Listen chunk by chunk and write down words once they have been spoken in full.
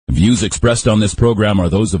Views expressed on this program are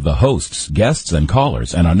those of the hosts, guests, and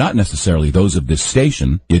callers, and are not necessarily those of this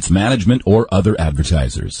station, its management, or other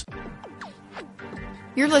advertisers.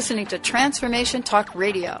 You're listening to Transformation Talk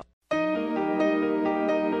Radio.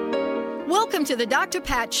 Welcome to the Dr.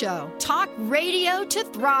 Pat Show. Talk radio to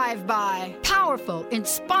thrive by. Powerful,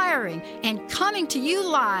 inspiring, and coming to you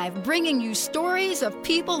live, bringing you stories of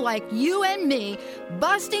people like you and me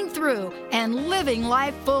busting through and living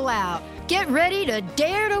life full out. Get ready to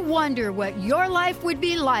dare to wonder what your life would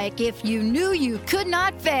be like if you knew you could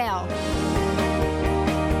not fail.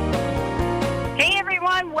 Hey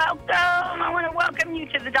everyone, welcome. I want to welcome you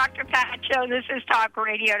to the Dr. Pat Show. This is Talk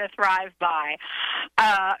Radio to Thrive By.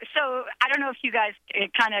 So I don't know if you guys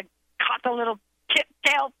kind of caught the little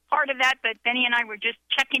tail part of that, but Benny and I were just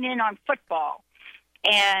checking in on football.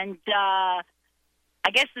 And I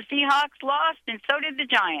guess the Seahawks lost, and so did the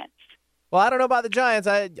Giants. Well, I don't know about the Giants.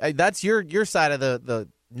 I that's your side of the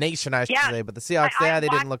nation, I should say. But the Seahawks, they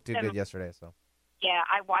didn't look too good yesterday. So yeah,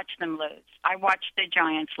 I watched them lose. I watched the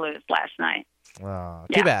Giants lose last night. Oh,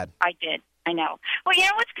 too bad. I did. I know. Well, you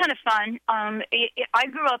know what's kind of fun? I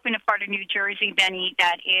grew up in a part of New Jersey, Benny,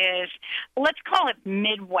 that is, let's call it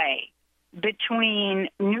midway between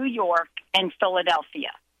New York and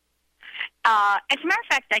Philadelphia. As a matter of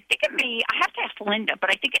fact, I think it may, I have to ask Linda, but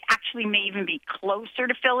I think it actually may even be closer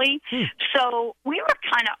to Philly. So we were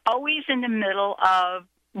kind of always in the middle of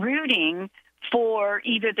rooting for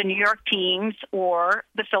either the New York teams or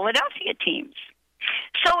the Philadelphia teams.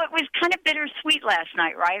 So it was kind of bittersweet last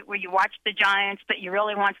night, right, where you watch the Giants, but you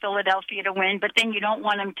really want Philadelphia to win, but then you don't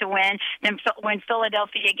want them to win. Then when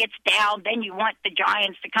Philadelphia gets down, then you want the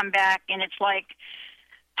Giants to come back, and it's like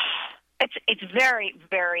it's very,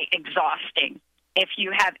 very exhausting. If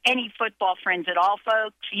you have any football friends at all,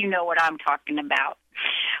 folks, you know what I'm talking about.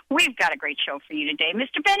 We've got a great show for you today.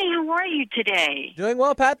 Mr. Benny, how are you today? Doing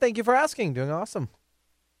well, Pat. Thank you for asking. Doing awesome.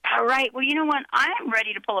 All right. Well, you know what? I'm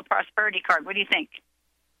ready to pull a prosperity card. What do you think?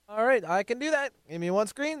 All right. I can do that. Give me one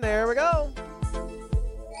screen. There we go.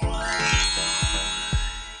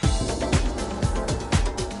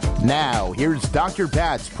 Now, here's Dr.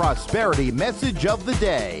 Pat's prosperity message of the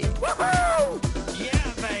day. Woohoo!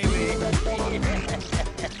 Yeah, baby.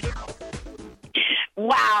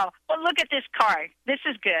 Wow. Well, look at this card. This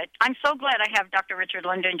is good. I'm so glad I have Dr. Richard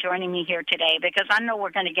London joining me here today because I know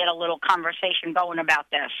we're going to get a little conversation going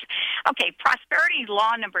about this. Okay, prosperity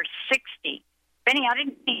law number 60. Benny, I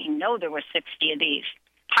didn't even know there were 60 of these.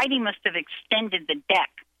 Heidi must have extended the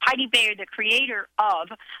deck. Heidi Bayer, the creator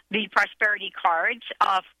of the prosperity cards,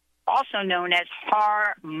 also known as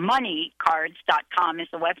harmoneycards.com is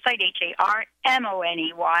the website,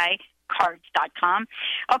 HARMONEY cards.com.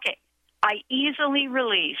 Okay. I easily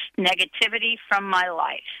release negativity from my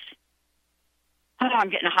life. Oh,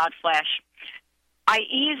 I'm getting a hot flash. I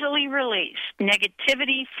easily release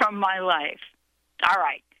negativity from my life. All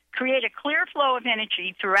right. Create a clear flow of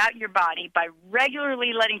energy throughout your body by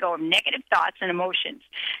regularly letting go of negative thoughts and emotions.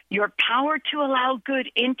 Your power to allow good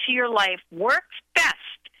into your life works best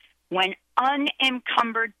when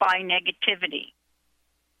unencumbered by negativity.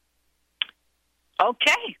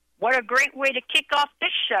 Okay. What a great way to kick off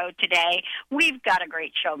this show today. We've got a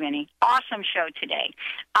great show, Vinny. Awesome show today.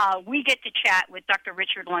 We get to chat with Dr.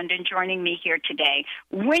 Richard London joining me here today.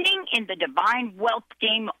 Winning in the divine wealth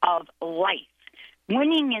game of life.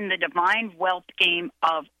 Winning in the divine wealth game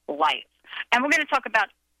of life. And we're going to talk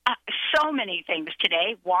about so many things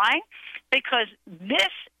today. Why? Because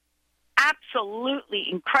this absolutely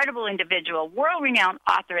incredible individual, world-renowned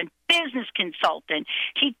author and business consultant,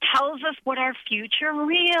 he tells us what our future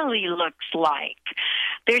really looks like.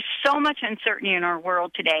 There's so much uncertainty in our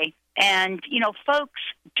world today, and, you know, folks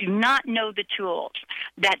do not know the tools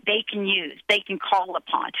that they can use, they can call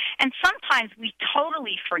upon. And sometimes we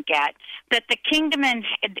totally forget that the kingdom,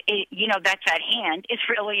 that's at hand is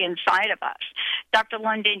really inside of us. Dr.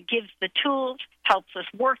 London gives the tools, helps us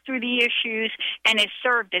work through the issues, and has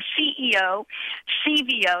served as CEO,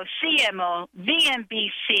 CVO, CMO,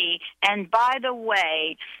 VMBC, and by the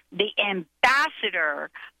way, the ambassador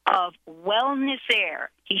of Wellness Air.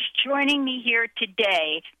 He's joining me here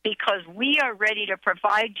today because we are ready to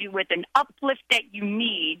provide you with an uplift that you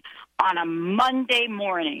need on a Monday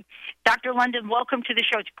morning. Dr. London, welcome to the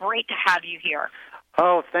show. It's great to have you here.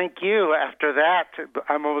 Oh, thank you. After that,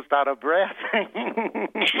 I'm almost out of breath.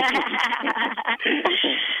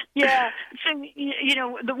 Yeah. So, you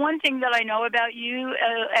know, the one thing that I know about you,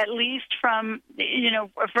 at least from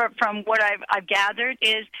what I've gathered,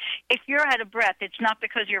 is if you're out of breath, it's not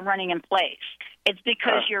because you're running in place. It's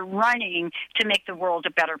because you're running to make the world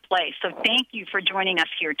a better place. So thank you for joining us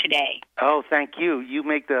here today. Oh, thank you. You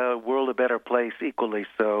make the world a better place equally,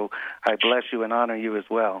 so I bless you and honor you as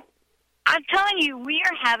well. I'm telling you, we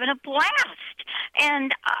are having a blast.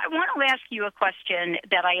 And I want to ask you a question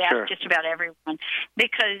that I ask just about everyone,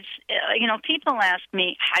 because, people ask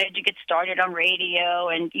me, how did you get started on radio?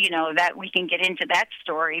 And, that we can get into that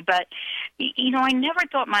story. But, I never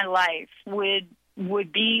thought my life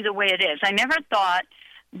would be the way it is. I never thought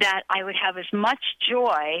that I would have as much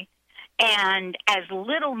joy and as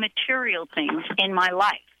little material things in my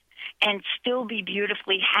life and still be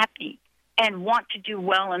beautifully happy and want to do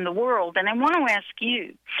well in the world. And I want to ask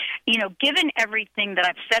you, given everything that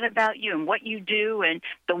I've said about you and what you do and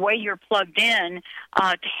the way you're plugged in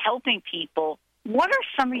to helping people, what are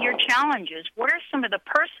some of your challenges? What are some of the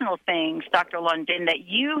personal things, Dr. London, that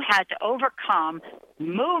you had to overcome,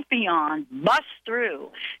 move beyond, bust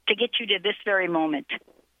through to get you to this very moment?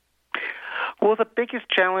 Well, the biggest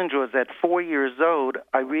challenge was at 4 years old,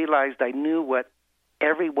 I realized I knew what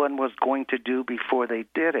everyone was going to do before they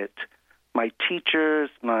did it. My teachers,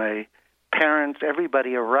 my parents,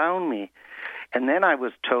 everybody around me. And then I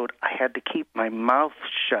was told I had to keep my mouth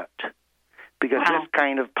shut, because this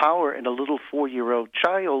kind of power in a little 4-year-old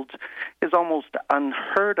child is almost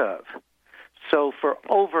unheard of. So for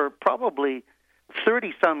over probably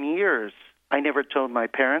 30-some years, I never told my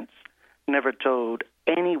parents, never told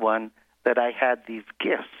anyone that I had these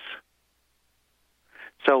gifts.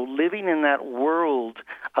 So living in that world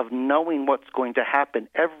of knowing what's going to happen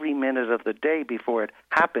every minute of the day before it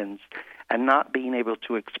happens and not being able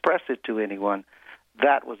to express it to anyone,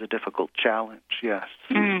 that was a difficult challenge, yes.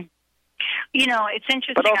 Mm. It's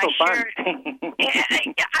interesting. But also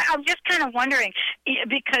I'm just kind of wondering,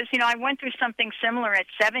 because, I went through something similar at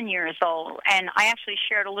 7 years old, and I actually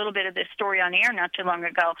shared a little bit of this story on air not too long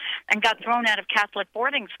ago and got thrown out of Catholic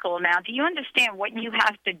boarding school. Now, do you understand what you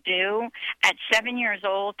have to do at 7 years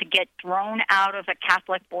old to get thrown out of a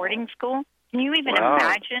Catholic boarding school? Can you even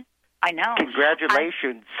imagine? I know.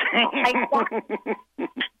 Congratulations.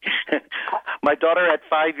 My daughter at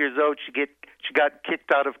 5 years old, she got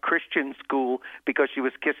kicked out of Christian school because she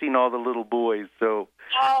was kissing all the little boys. So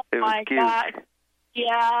it was cute. God.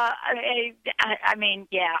 Yeah, I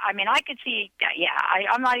could see.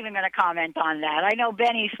 I'm not even going to comment on that. I know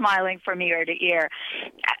Benny's smiling from ear to ear,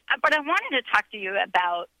 but I wanted to talk to you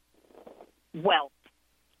about wealth.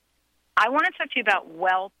 I want to talk to you about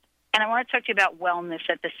wealth, and I want to talk to you about wellness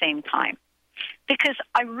at the same time, because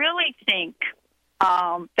I really think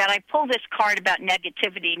that I pull this card about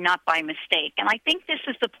negativity not by mistake, and I think this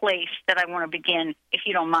is the place that I want to begin, if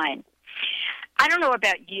you don't mind. I don't know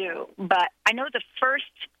about you, but I know the first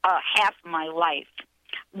half of my life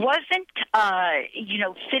wasn't,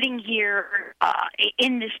 sitting here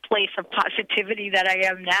in this place of positivity that I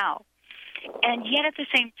am now. And yet at the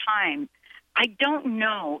same time, I don't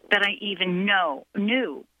know that I even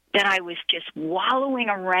knew that I was just wallowing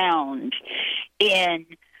around in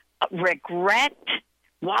regret,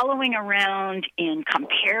 wallowing around in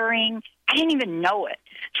comparing. I didn't even know it.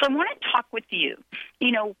 So I want to talk with you.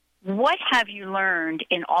 What have you learned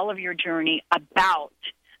in all of your journey about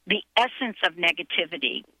the essence of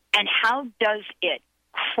negativity, and how does it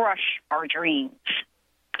crush our dreams?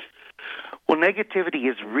 Well,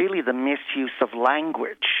 negativity is really the misuse of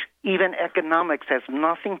language. Even economics has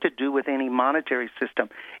nothing to do with any monetary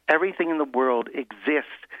system. Everything in the world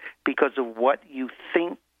exists because of what you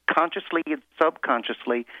think consciously and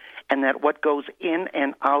subconsciously, and that what goes in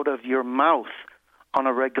and out of your mouth on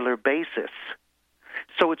a regular basis.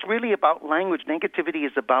 So it's really about language. Negativity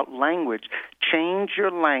is about language. Change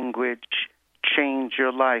your language, change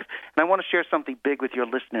your life. And I want to share something big with your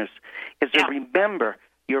listeners, is to remember,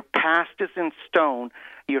 your past is in stone,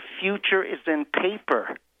 your future is in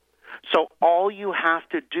paper. So all you have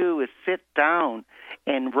to do is sit down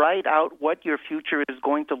and write out what your future is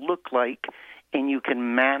going to look like, and you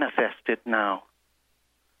can manifest it now.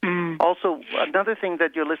 Also, another thing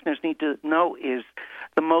that your listeners need to know is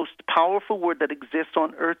the most powerful word that exists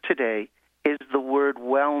on earth today is the word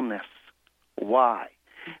wellness. Why?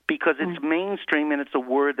 Because it's mainstream and it's a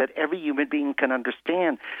word that every human being can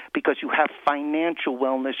understand, because you have financial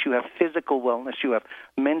wellness, you have physical wellness, you have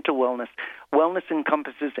mental wellness. Wellness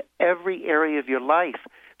encompasses every area of your life.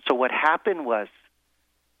 So what happened was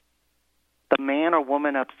the man or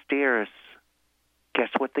woman upstairs, guess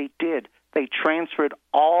what they did? They transferred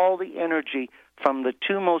all the energy from the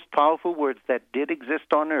two most powerful words that did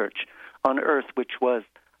exist on earth, which was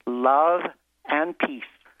love and peace.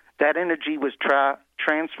 That energy was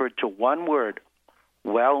transferred to one word,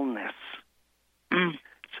 wellness.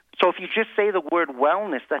 So if you just say the word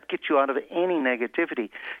wellness, that gets you out of any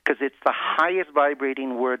negativity because it's the highest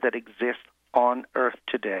vibrating word that exists on earth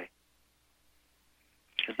today.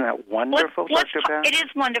 Isn't that wonderful, Dr. Pat? It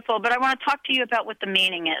is wonderful, but I want to talk to you about what the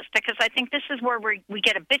meaning is, because I think this is where we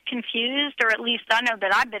get a bit confused, or at least I know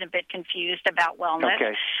that I've been a bit confused about wellness.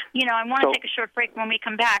 Okay. I want to take a short break. When we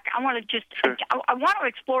come back, I want to just I want to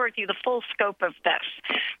explore with you the full scope of this,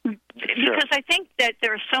 because I think that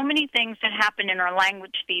there are so many things that happen in our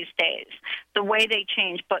language these days, the way they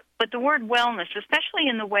change, but the word wellness, especially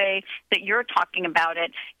in the way that you're talking about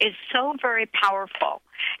it, is so very powerful.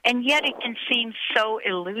 And yet it can seem so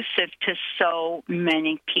elusive to so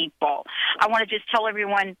many people. I want to just tell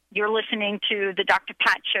everyone you're listening to the Dr.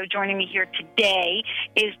 Pat Show. Joining me here today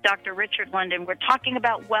is Dr. Richard London. We're talking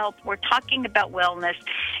about wealth. We're talking about wellness.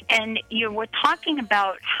 And we're talking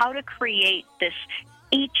about how to create this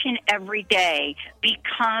each and every day,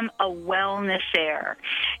 become a wellnessaire.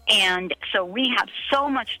 And so we have so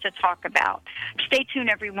much to talk about. Stay tuned,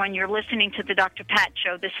 everyone. You're listening to the Dr. Pat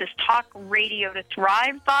Show. This is Talk Radio to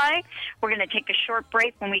Thrive By. We're going to take a short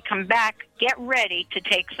break. When we come back, get ready to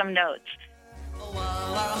take some notes. While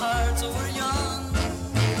our hearts were young.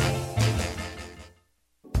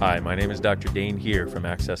 Hi, my name is Dr. Dane here from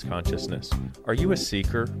Access Consciousness. Are you a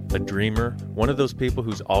seeker, a dreamer, one of those people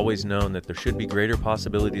who's always known that there should be greater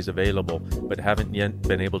possibilities available but haven't yet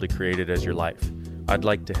been able to create it as your life? I'd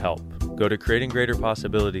like to help. Go to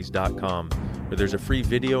creatinggreaterpossibilities.com, where there's a free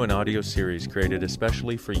video and audio series created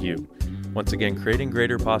especially for you. Once again,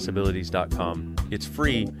 creatinggreaterpossibilities.com. It's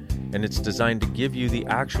free, and it's designed to give you the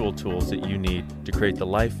actual tools that you need to create the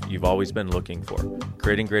life you've always been looking for.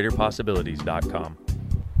 creatinggreaterpossibilities.com.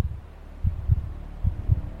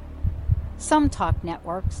 Some talk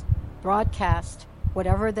networks broadcast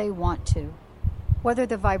whatever they want to, whether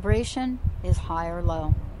the vibration is high or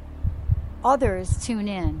low. Others tune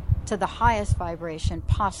in to the highest vibration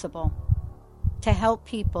possible to help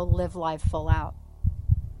people live life full out.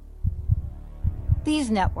 These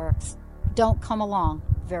networks don't come along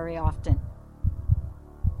very often.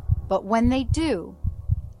 But when they do,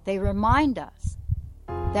 they remind us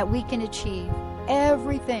that we can achieve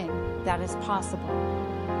everything that is possible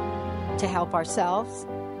to help ourselves,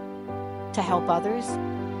 to help others,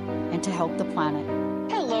 and to help the planet.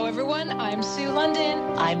 Hello, everyone. I'm Sue London.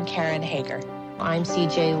 I'm Karen Hager. I'm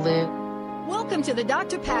CJ Liu. Welcome to the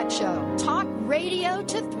Dr. Pat Show. Talk radio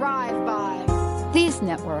to thrive by. These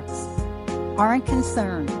networks aren't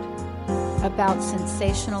concerned about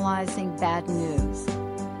sensationalizing bad news.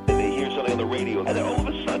 They hear something on the radio, and then all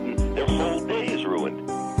of a sudden, their whole day is ruined.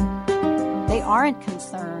 They aren't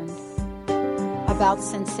concerned about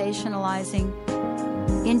sensationalizing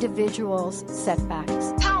individuals'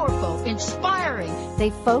 setbacks. Powerful, inspiring. They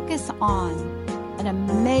focus on an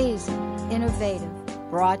amazing, innovative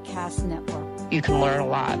broadcast network. You can learn a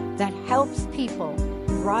lot. That helps people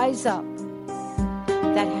rise up.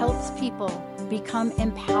 That helps people become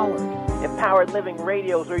empowered. Empowered Living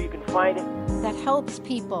Radio is where you can find it. That helps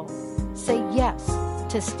people say yes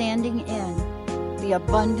to standing in the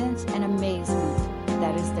abundance and amazement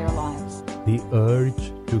that is their lives. The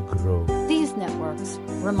urge to grow. These networks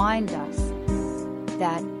remind us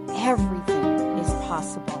that everything is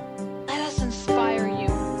possible. Let us inspire you.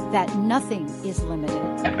 That nothing is limited.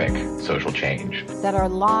 Epic social change. That our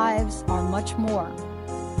lives are much more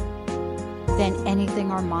than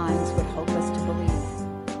anything our minds would hope us to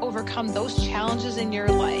believe. Overcome those challenges in your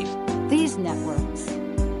life. These networks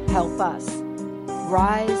help us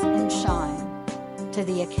rise and shine to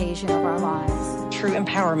the occasion of our lives. True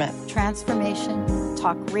empowerment. Transformation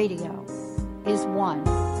Talk Radio is one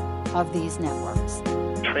of these networks.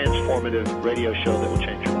 Transformative radio show that will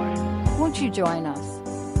change your life. Won't you join us?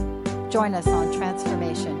 Join us on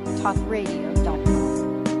TransformationTalkRadio.com.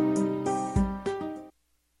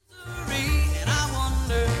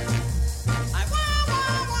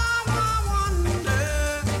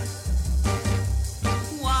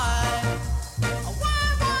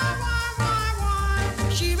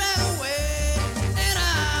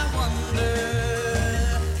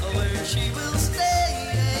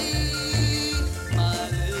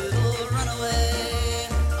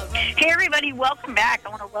 Welcome back. I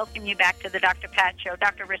want to welcome you back to the Dr. Pat Show.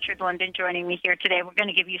 Dr. Richard London joining me here today. We're going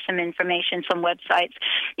to give you some information, some websites.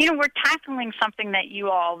 We're tackling something that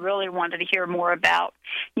you all really wanted to hear more about.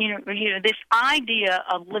 This idea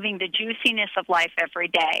of living the juiciness of life every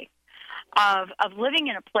day, of living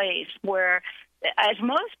in a place where, as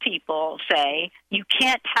most people say, you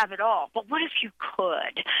can't have it all. But what if you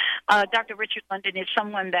could? Dr. Richard London is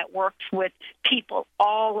someone that works with people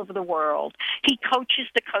all over the world. He coaches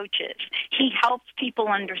the coaches. He helps people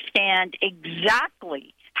understand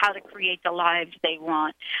exactly how to create the lives they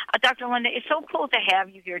want. Dr. Linda, it's so cool to have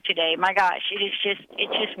you here today. My gosh, it's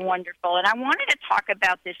just wonderful. And I wanted to talk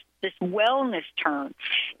about this wellness term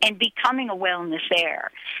and becoming a wellnessaire.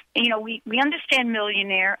 You know, we understand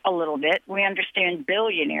millionaire a little bit. We understand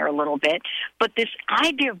billionaire a little bit. But this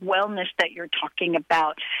idea of wellness that you're talking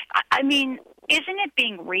about, I mean, isn't it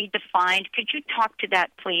being redefined? Could you talk to that,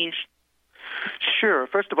 please? Sure.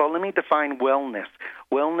 First of all, let me define wellness.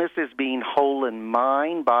 Wellness is being whole in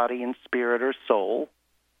mind, body, and spirit or soul.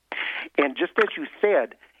 And just as you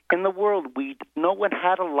said, in the world, no one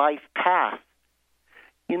had a life path.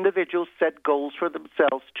 Individuals set goals for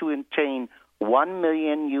themselves to attain 1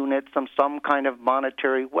 million units of some kind of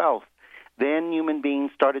monetary wealth. Then human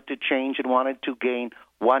beings started to change and wanted to gain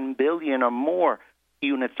 1 billion or more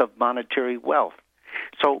units of monetary wealth.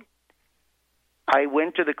 So I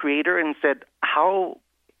went to the Creator and said, how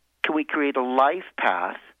can we create a life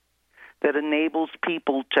path that enables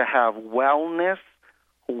people to have wellness,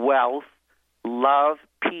 wealth, love,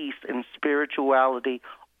 peace, and spirituality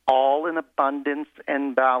all in abundance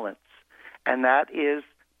and balance? And that is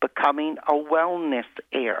becoming a wellness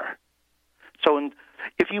heir. So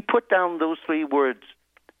if you put down those three words,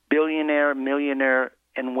 billionaire, millionaire,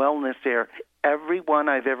 and wellness heir, everyone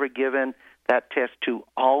I've ever given that test to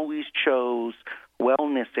always chose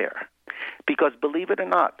wellness heir. Because believe it or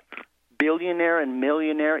not, billionaire and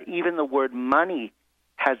millionaire, even the word money,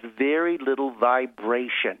 has very little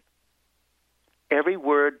vibration. Every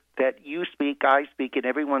word that you speak, I speak, and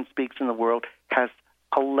everyone speaks in the world has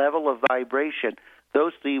a level of vibration.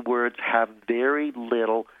 Those three words have very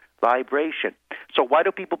little vibration. So why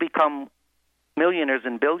do people become millionaires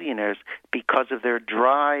and billionaires? Because of their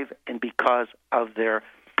drive and because of their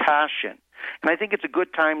passion. And I think it's a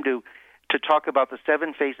good time to talk about the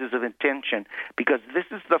 7 phases of intention, because this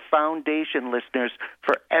is the foundation, listeners,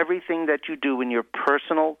 for everything that you do in your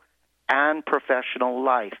personal and professional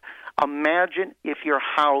life. Imagine if your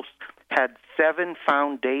house had 7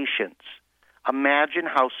 foundations. Imagine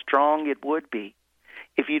how strong it would be.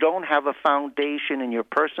 If you don't have a foundation in your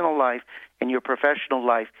personal life and your professional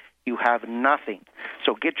life, you have nothing.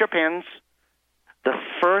 So get your pens. The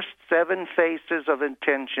first 7 phases of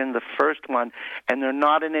intention, the first one, and they're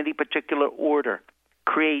not in any particular order.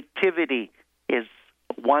 Creativity is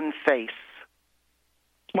one face.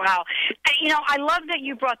 Wow. You know, I love that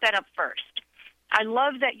you brought that up first. I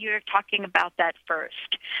love that you're talking about that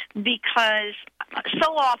first, because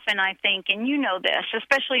so often I think, and you know this,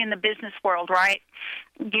 especially in the business world, right?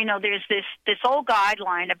 You know, there's this old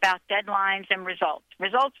guideline about deadlines and results.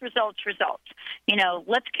 Results. You know,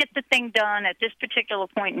 let's get the thing done at this particular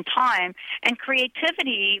point in time, and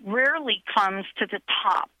creativity rarely comes to the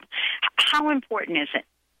top. How important is it?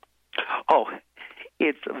 Oh,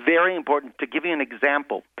 it's very important. To give you an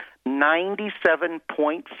example,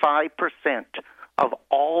 97.5% of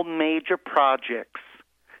all major projects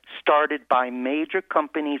started by major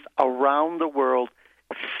companies around the world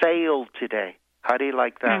fail today. How do you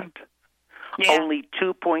like that? Yeah. Only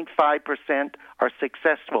 2.5% are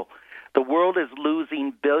successful. The world is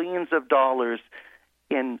losing billions of dollars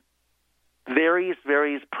in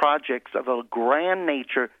various projects of a grand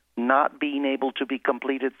nature not being able to be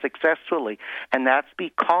completed successfully. And that's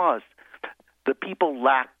because the people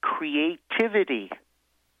lack creativity.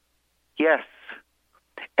 Yes.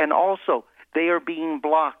 And also, they are being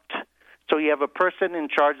blocked. So you have a person in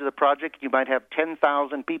charge of the project. You might have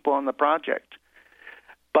 10,000 people on the project.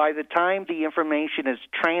 By the time the information is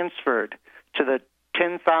transferred to the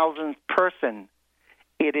 10,000th person,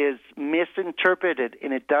 it is misinterpreted,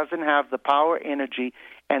 and it doesn't have the power, energy,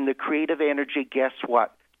 and the creative energy, guess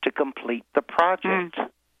what, to complete the project.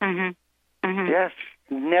 Yes.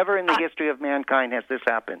 Never in the history of mankind has this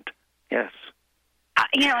happened. Yes.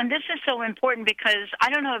 You know, and this is so important because I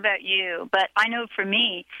don't know about you, but I know for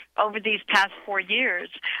me, over these past 4 years,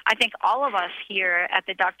 I think all of us here at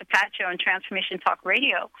the Dr. Pat Show and Transformation Talk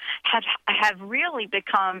Radio have really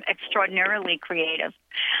become extraordinarily creative.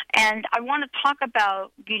 And I want to talk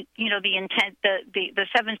about, you know, the intent, the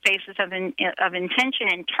 7 phases of intention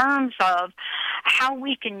in terms of how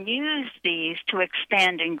we can use these to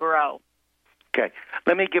expand and grow. Okay.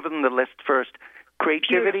 Let me give them the list first.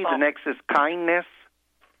 Creativity, Beautiful. The next is kindness.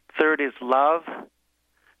 3rd is love.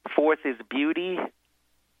 4th is beauty.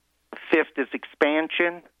 5th is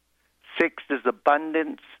expansion. 6th is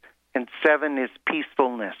abundance. And 7 is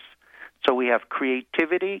peacefulness. So we have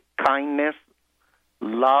creativity, kindness,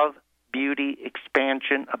 love, beauty,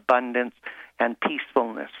 expansion, abundance, and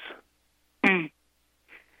peacefulness.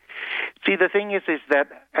 See, the thing is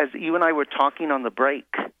that as you and I were talking on the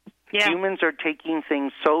break, Yeah. Humans are taking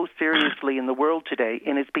things so seriously in the world today,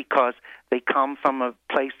 and it's because they come from a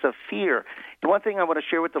place of fear. And one thing I want to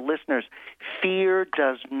share with the listeners, fear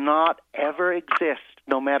does not ever exist,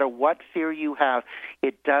 no matter what fear you have.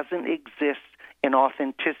 It doesn't exist in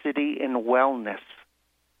authenticity and wellness.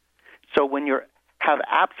 So when you have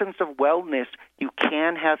absence of wellness, you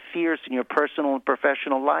can have fears in your personal and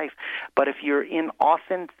professional life. But if you're an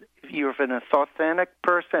authentic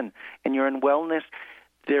person and you're in wellness,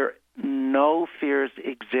 no fears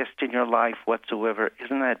exist in your life whatsoever.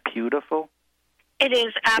 Isn't that beautiful? It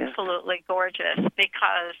is absolutely gorgeous,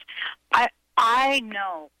 because I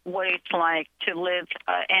know what it's like to live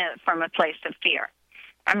from a place of fear.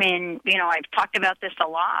 I mean, I've talked about this a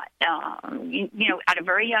lot, at a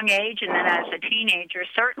very young age, and then as a teenager,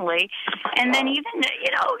 certainly. And then even,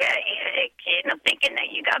 thinking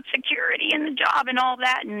that you got security in the job and all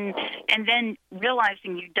that, and then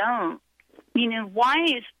realizing you don't. Why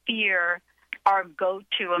is fear our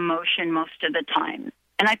go-to emotion most of the time?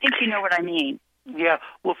 And I think you know what I mean. Yeah,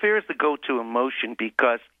 well, fear is the go-to emotion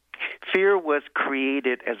because fear was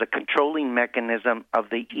created as a controlling mechanism of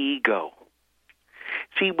the ego.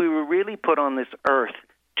 See, we were really put on this earth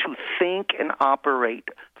to think and operate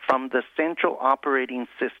from the central operating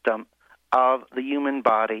system of the human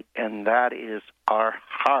body, and that is our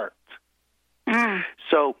heart.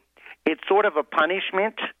 So it's sort of a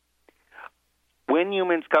punishment. When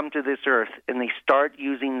humans come to this earth and they start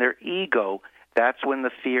using their ego, that's when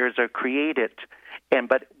the fears are created.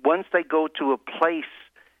 But once they go to a place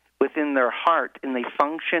within their heart and they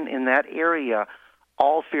function in that area,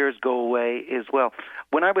 all fears go away as well.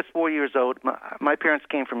 When I was 4 years old, my parents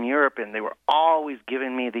came from Europe, and they were always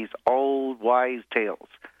giving me these old wise tales.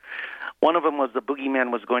 One of them was the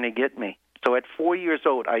boogeyman was going to get me. So at 4 years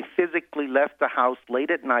old, I physically left the house late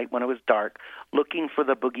at night when it was dark, looking for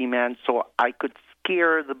the boogeyman so I could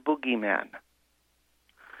scare the boogeyman.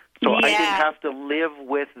 So I didn't have to live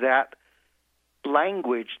with that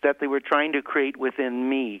language that they were trying to create within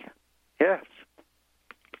me. Yes.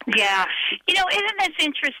 Yeah. Isn't this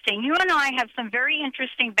interesting? You and I have some very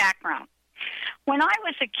interesting background. When I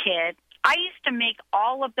was a kid, I used to make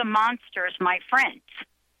all of the monsters my friends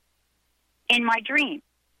in my dream.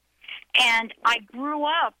 And I grew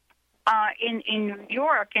up in New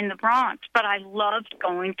York, in the Bronx, but I loved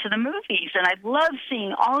going to the movies, and I loved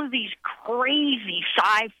seeing all of these crazy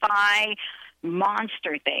sci-fi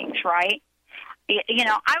monster things, right?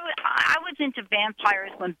 I was into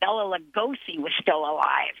vampires when Bela Lugosi was still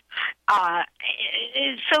alive.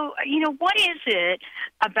 So, what is it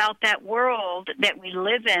about that world that we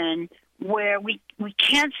live in where we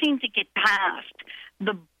can't seem to get past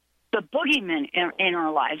the boogeymen in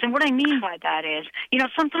our lives? And what I mean by that is,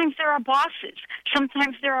 sometimes they're our bosses.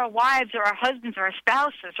 Sometimes they're our wives or our husbands or our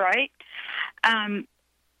spouses, right?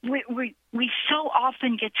 We so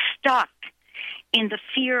often get stuck in the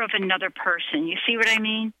fear of another person. You see what I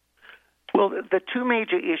mean? Well, the two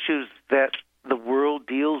major issues that the world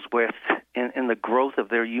deals with in the growth of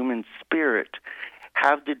their human spirit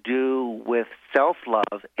have to do with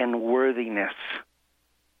self-love and worthiness.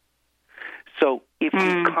 So if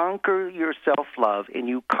you conquer your self-love and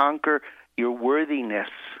you conquer your worthiness,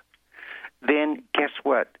 then guess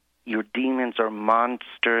what? Your demons or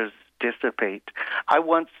monsters dissipate. I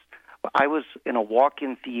was in a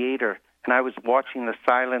walk-in theater, and I was watching The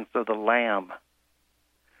Silence of the Lamb.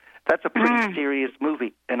 That's a pretty serious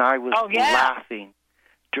movie, and I was laughing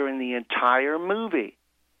during the entire movie.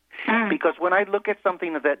 Because when I look at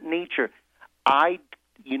something of that nature,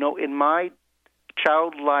 in my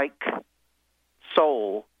childlike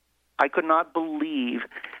soul, I could not believe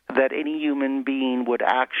that any human being would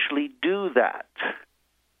actually do that.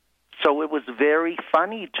 So it was very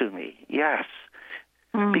funny to me, yes.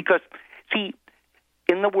 Because, see,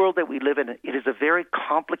 in the world that we live in, it is a very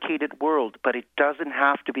complicated world, but it doesn't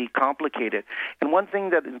have to be complicated. And one thing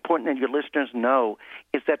that is important that your listeners know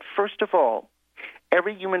is that, first of all,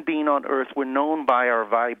 every human being on earth, we're known by our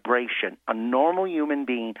vibration. A normal human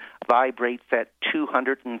being vibrates at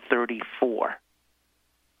 234.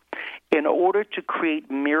 In order to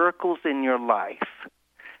create miracles in your life,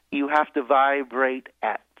 you have to vibrate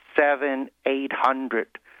at 700, 800,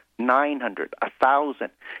 900, 1,000.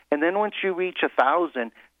 And then once you reach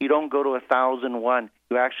 1,000, you don't go to 1,001.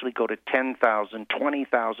 You actually go to 10,000,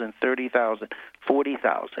 20,000, 30,000,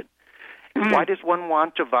 40,000. Why does one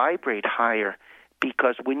want to vibrate higher?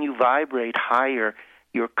 Because when you vibrate higher,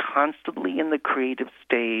 you're constantly in the creative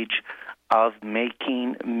stage of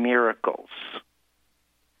making miracles.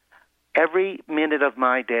 Every minute of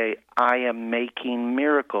my day, I am making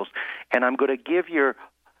miracles. And I'm going to give your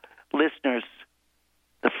listeners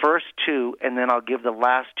the first two, and then I'll give the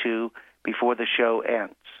last two before the show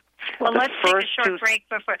ends. Well, let's take a short break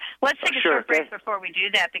before. Let's take a short break before we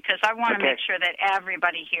do that, because I want to make sure that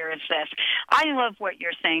everybody hears this. I love what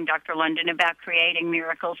you're saying, Dr. London, about creating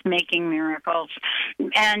miracles, making miracles,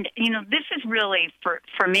 and this is really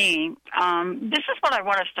for me. This is what I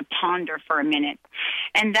want us to ponder for a minute,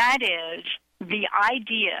 and that is the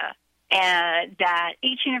idea that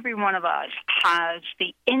each and every one of us has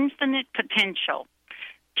the infinite potential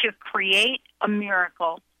to create a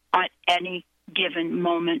miracle at any given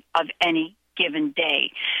moment of any given day.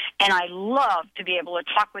 And I love to be able to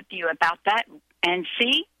talk with you about that and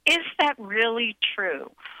see, is that really true?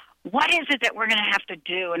 What is it that we're going to have to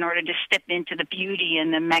do in order to step into the beauty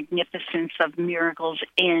and the magnificence of miracles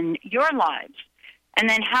in your lives? And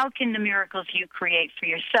then how can the miracles you create for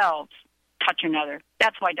yourselves touch another?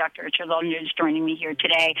 That's why Dr. Richard London is joining me here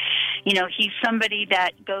today. He's somebody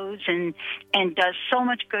that goes and does so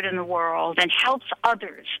much good in the world and helps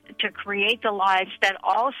others to create the lives that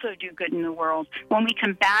also do good in the world. When we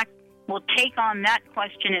come back, we'll take on that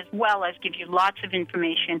question as well as give you lots of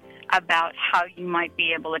information about how you might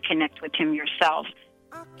be able to connect with him yourself.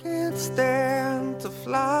 I can't stand to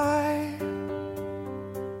fly.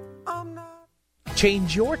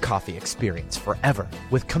 Change your coffee experience forever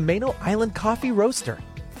with Camano Island Coffee Roaster.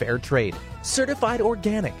 Fair trade, certified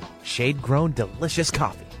organic, shade-grown delicious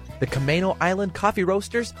coffee. The Camano Island Coffee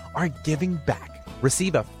Roasters are giving back.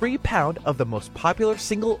 Receive a free pound of the most popular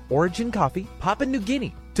single origin coffee, Papua New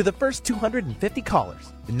Guinea, to the first 250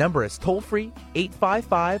 callers. The number is toll-free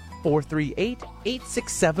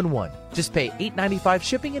 855-438-8671. Just pay $8.95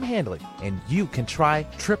 shipping and handling, and you can try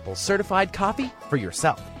triple certified coffee for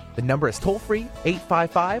yourself. The number is toll-free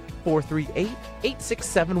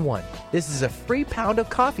 855-438-8671. This is a free pound of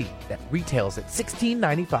coffee that retails at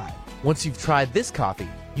 $16.95. Once you've tried this coffee,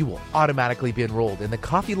 you will automatically be enrolled in the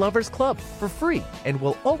Coffee Lovers Club for free and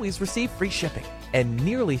will always receive free shipping and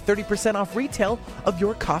nearly 30% off retail of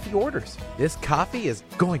your coffee orders. This coffee is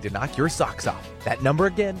going to knock your socks off. That number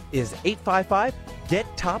again is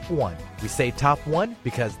 855-GET-TOP1. We say top 1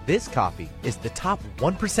 because this coffee is the top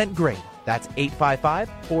 1% grade. That's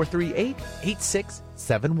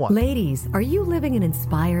 855-438-8671. Ladies, are you living an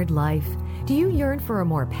inspired life? Do you yearn for a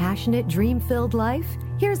more passionate, dream-filled life?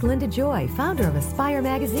 Here's Linda Joy, founder of Aspire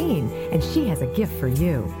Magazine, and she has a gift for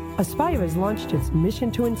you. Aspire has launched its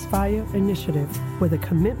Mission to Inspire initiative with a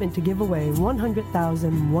commitment to give away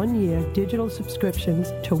 100,000 one-year digital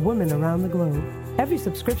subscriptions to women around the globe. Every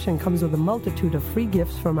subscription comes with a multitude of free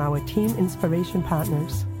gifts from our team inspiration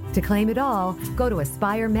partners. To claim it all, go to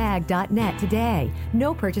aspiremag.net today.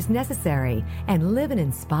 No purchase necessary, and live an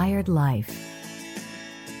inspired life.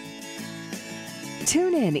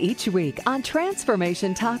 Tune in each week on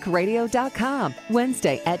TransformationTalkRadio.com,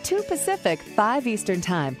 Wednesday at 2 Pacific, 5 Eastern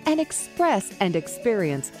Time, and express and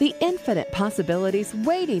experience the infinite possibilities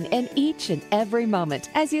waiting in each and every moment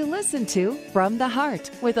as you listen to From the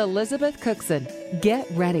Heart with Elizabeth Cookson. Get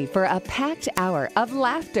ready for a packed hour of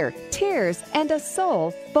laughter, tears, and a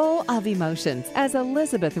soul full of emotions as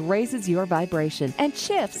Elizabeth raises your vibration and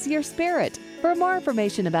shifts your spirit. For more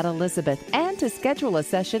information about Elizabeth and to schedule a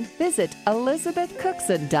session, visit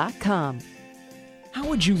ElizabethCookson.com. How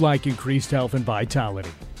would you like increased health and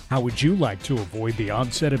vitality? How would you like to avoid the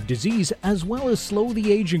onset of disease as well as slow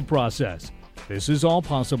the aging process? This is all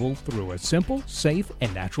possible through a simple, safe,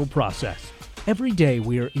 and natural process. Every day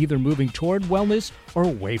we are either moving toward wellness or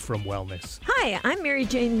away from wellness. Hi, I'm Mary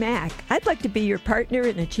Jane Mack. I'd like to be your partner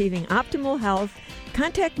in achieving optimal health.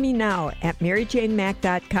 Contact me now at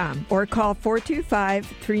maryjanemack.com or call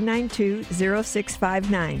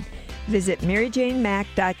 425-392-0659. Visit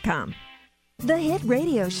maryjanemack.com. The hit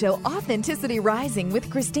radio show Authenticity Rising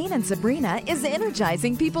with Christine and Sabrina is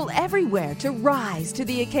energizing people everywhere to rise to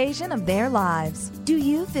the occasion of their lives. Do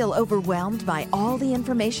you feel overwhelmed by all the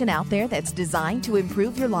information out there that's designed to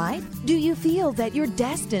improve your life? Do you feel that you're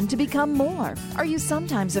destined to become more? Are you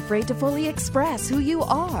sometimes afraid to fully express who you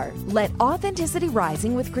are? Let Authenticity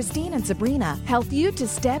Rising with Christine and Sabrina help you to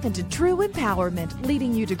step into true empowerment,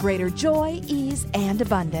 leading you to greater joy, ease, and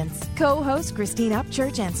abundance. Co-hosts Christine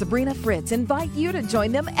Upchurch and Sabrina Fritz invite you to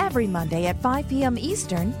join them every Monday at 5 p.m.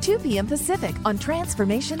 Eastern, 2 p.m. Pacific on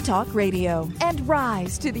Transformation Talk Radio, and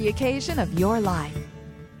rise to the occasion of your life.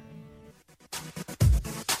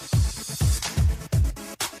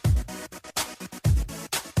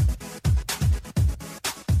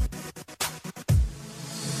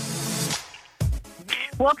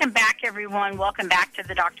 Welcome back, everyone. Welcome back to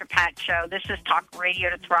the Dr. Pat Show. This is Talk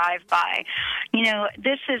Radio to Thrive By. You know,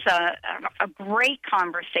 this is a great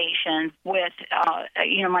conversation with,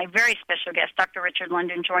 my very special guest, Dr. Richard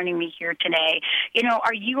London, joining me here today. You know,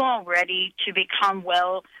 are you all ready to become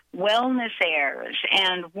wellness-airs?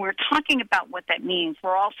 And we're talking about what that means.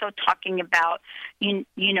 We're also talking about,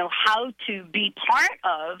 how to be part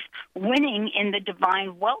of winning in the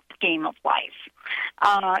divine wealth game of life,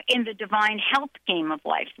 in the divine health game of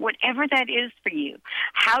life, whatever that is for you.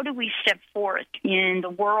 How do we step forth in the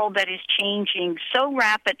world that is changing so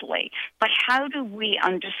rapidly? But how do we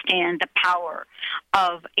understand the power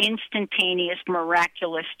of instantaneous,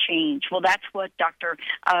 miraculous change? Well, that's what Dr.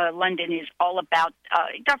 London is all about.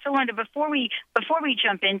 Dr. London, before we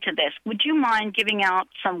jump into this, would you mind giving out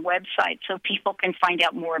some websites so people can find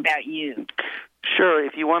out more about you? Sure.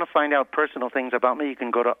 If you want to find out personal things about me, you can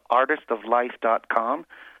go to artistoflife.com.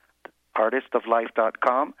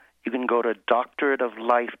 Artistoflife.com. You can go to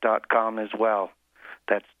doctorateoflife.com as well.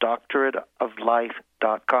 That's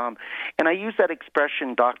doctorateoflife.com. And I use that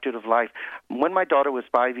expression, doctorate of life. When my daughter was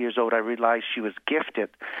 5 years old, I realized she was gifted.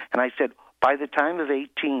 And I said, by the time of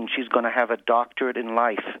 18, she's going to have a doctorate in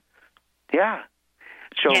life. Yeah.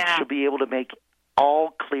 So she'll be able to make all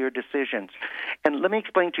clear decisions. And let me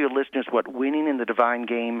explain to your listeners what winning in the divine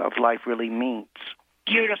game of life really means.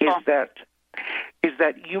 Beautiful. Is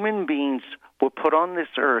that human beings were put on this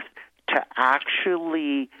earth to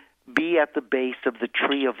actually be at the base of the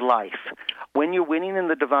tree of life. When you're winning in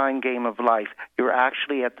the divine game of life, you're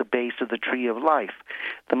actually at the base of the tree of life.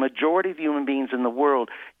 The majority of human beings in the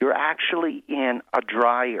world, you're actually in a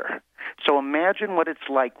dryer. So imagine what it's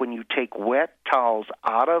like when you take wet towels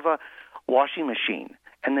out of a washing machine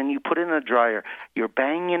and then you put it in a dryer. You're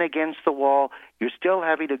banging against the wall. You're still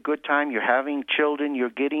having a good time. You're having children.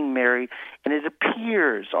 You're getting married. And it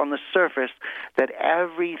appears on the surface that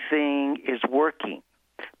everything is working.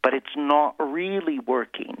 But it's not really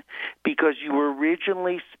working because you were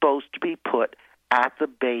originally supposed to be put at the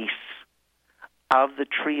base of the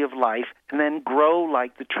tree of life and then grow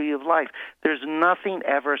like the tree of life. There's nothing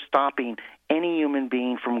ever stopping any human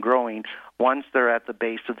being from growing once they're at the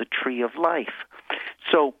base of the tree of life.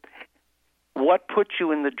 So what put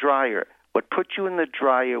you in the dryer? What put you in the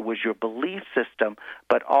dryer was your belief system,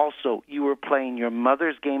 but also you were playing your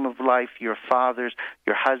mother's game of life, your father's,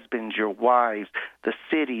 your husband's, your wives, the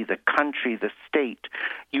city, the country, the state.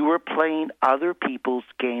 You were playing other people's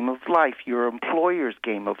game of life, your employer's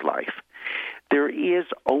game of life. There is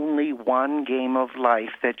only one game of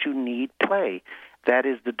life that you need play. That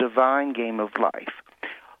is the divine game of life.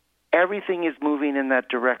 Everything is moving in that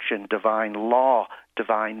direction. Divine law,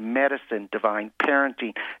 divine medicine, divine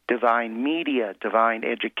parenting, divine media, divine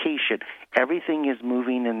education. Everything is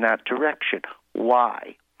moving in that direction.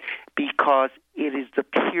 Why? Because it is the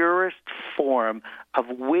purest form of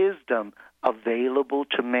wisdom available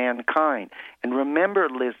to mankind. And remember,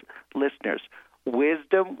 listeners,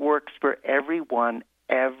 wisdom works for everyone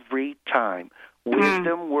every time.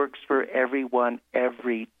 Wisdom works for everyone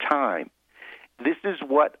every time. This is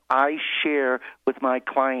what I share with my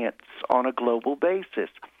clients on a global basis,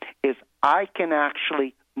 is I can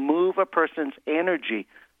actually move a person's energy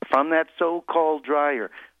from that so-called dryer,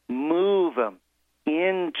 move them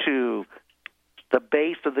into the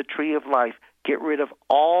base of the tree of life, get rid of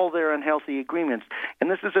all their unhealthy agreements. And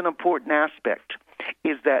this is an important aspect,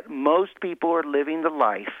 is that most people are living the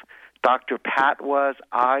life Dr. Pat was,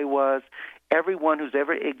 I was, everyone who's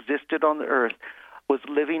ever existed on the earth was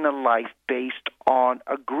living a life based on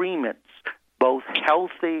agreements, both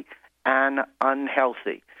healthy and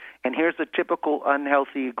unhealthy. And here's a typical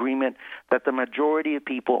unhealthy agreement that the majority of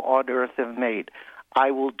people on earth have made.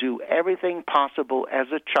 I will do everything possible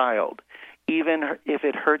as a child, even if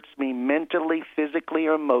it hurts me mentally, physically,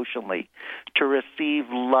 or emotionally, to receive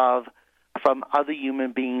love from other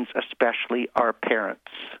human beings, especially our parents.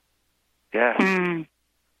 Yes,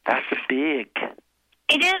 that's big.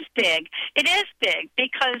 It is big. It is big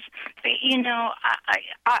because,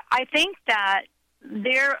 I think that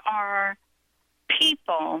there are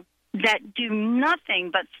people that do nothing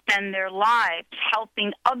but spend their lives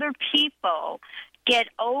helping other people get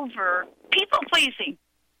over people-pleasing.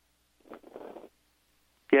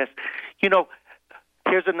 Yes.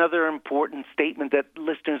 Here's another important statement that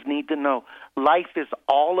listeners need to know. Life is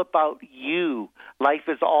all about you. Life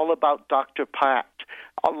is all about Dr. Pat.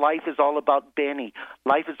 Life is all about Benny.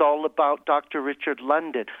 Life is all about Dr. Richard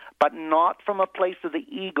London, but not from a place of the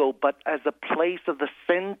ego, but as a place of the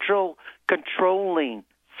central controlling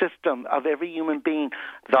system of every human being,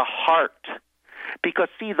 the heart. Because,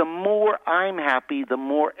 see, the more I'm happy, the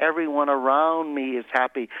more everyone around me is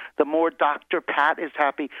happy. The more Dr. Pat is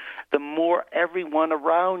happy, the more everyone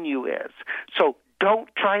around you is. So don't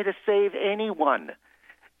try to save anyone.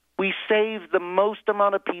 We save the most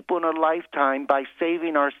amount of people in a lifetime by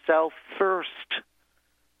saving ourselves first.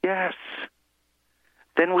 Yes.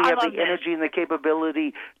 Then we have the energy and the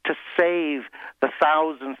capability to save the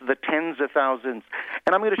thousands, the tens of thousands.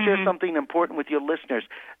 And I'm going to share something important with your listeners.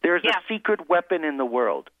 There's a secret weapon in the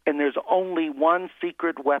world, and there's only one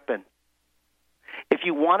secret weapon. If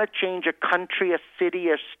you want to change a country, a city,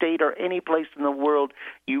 a state, or any place in the world,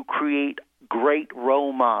 you create great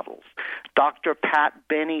role models. Dr. Pat,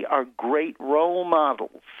 Benny are great role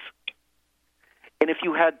models. And if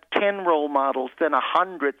you had 10 role models, then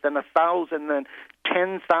 100, then 1,000, then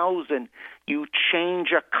 10,000, you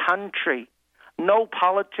change a country. No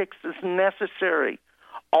politics is necessary.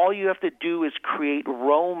 All you have to do is create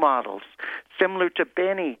role models, similar to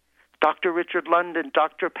Benny, Dr. Richard London,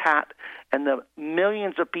 Dr. Pat, and the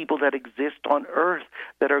millions of people that exist on Earth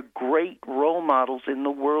that are great role models in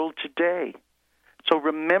the world today. So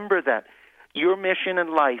remember that. Your mission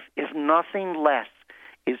in life is nothing less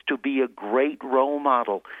is to be a great role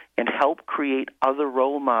model and help create other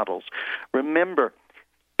role models. Remember,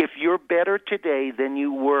 if you're better today than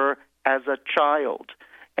you were as a child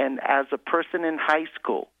and as a person in high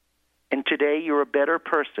school, and today you're a better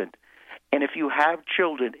person, and if you have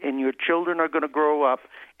children and your children are going to grow up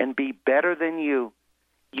and be better than you,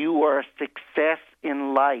 you are a success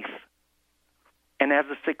in life. And as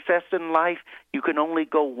a success in life, you can only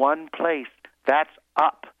go one place. That's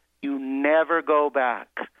up. You never go back.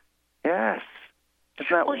 Yes.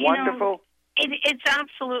 Isn't that wonderful? It's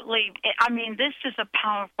absolutely, I mean, this is a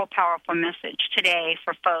powerful, powerful message today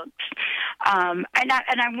for folks. And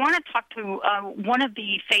I want to talk to one of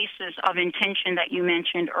the faces of intention that you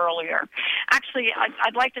mentioned earlier. Actually,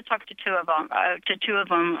 I'd like to talk to two of them,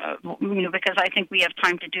 because I think we have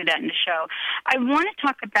time to do that in the show. I want to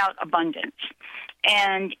talk about abundance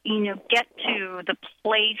and, get to the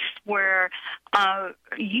place where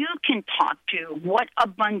you can talk to what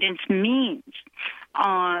abundance means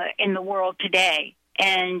in the world today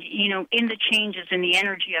and, in the changes in the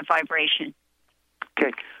energy of vibration.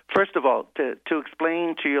 Okay. First of all, to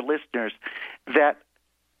explain to your listeners that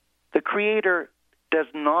the Creator does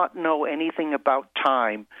not know anything about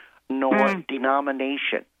time nor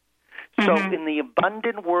denomination. So in the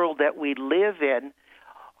abundant world that we live in,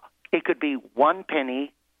 it could be 1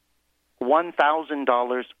 penny,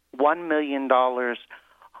 $1,000, $1 million, $1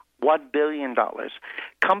 billion.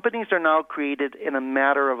 Companies are now created in a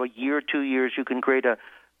matter of a year, 2 years. You can create a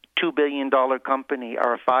 $2 billion company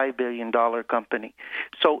or a $5 billion company.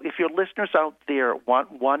 So if your listeners out there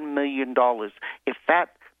want $1 million, if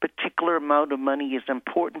that particular amount of money is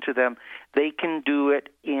important to them, they can do it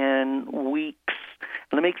in weeks.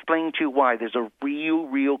 Let me explain to you why. There's a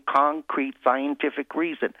real concrete scientific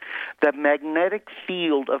reason. The magnetic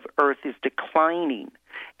field of Earth is declining,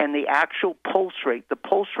 and the actual pulse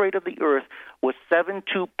rate of the Earth was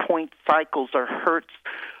 72-point cycles or hertz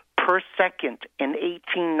per second in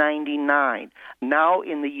 1899. Now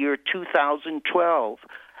in the year 2012,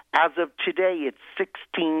 as of today, it's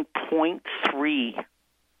 16.3.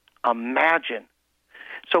 Imagine.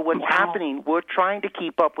 So what's happening, we're trying to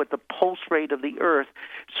keep up with the pulse rate of the Earth,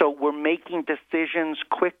 so we're making decisions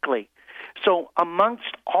quickly. So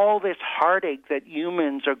amongst all this heartache that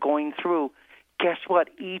humans are going through, guess what?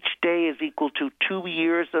 Each day is equal to 2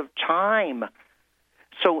 years of time.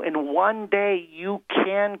 So in one day, you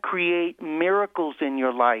can create miracles in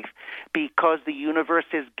your life because the universe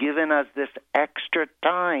has given us this extra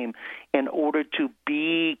time in order to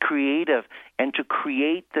be creative and to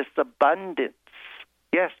create this abundance.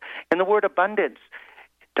 Yes, and the word abundance,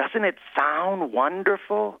 doesn't it sound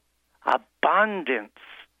wonderful? Abundance.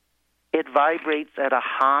 It vibrates at a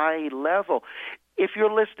high level. If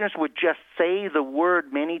your listeners would just say the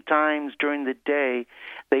word many times during the day,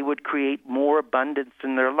 they would create more abundance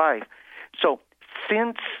in their life. So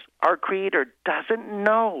since our Creator doesn't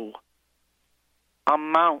know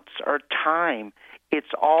amounts or time,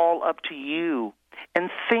 it's all up to you.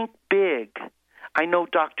 And think big. I know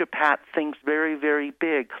Dr. Pat thinks very, very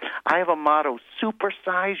big. I have a motto,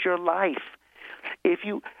 supersize your life. If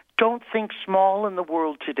you don't think small in the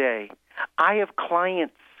world today, I have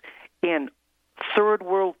clients in third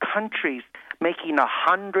world countries making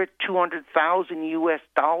 $100,000, $200,000 US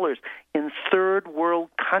in third world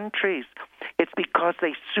countries. It's because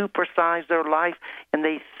they supersize their life and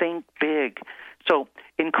they think big. So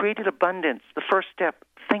in created abundance, the first step,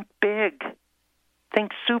 think big.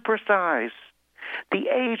 Think supersize. The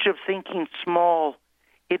age of thinking small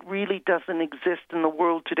It really doesn't exist in the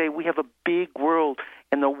world today. We have a big world,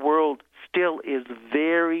 and the world still is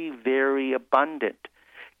very, very abundant.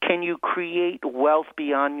 Can you create wealth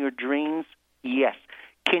beyond your dreams? Yes.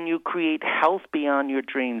 Can you create health beyond your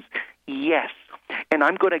dreams? Yes. And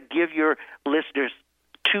I'm going to give your listeners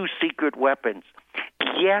 2 secret weapons.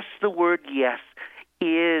 Yes, the word yes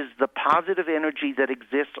is the positive energy that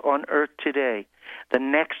exists on earth today. The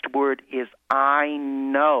next word is I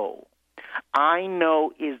know. I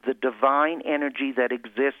know is the divine energy that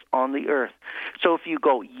exists on the earth. So if you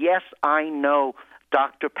go, yes, I know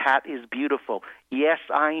Dr. Pat is beautiful. Yes,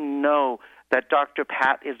 I know that Dr.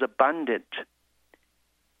 Pat is abundant.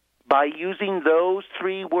 By using those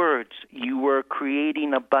 3 words, you are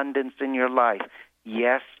creating abundance in your life.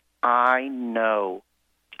 Yes, I know.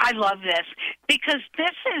 I love this because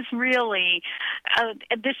this is really,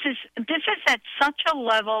 this is at such a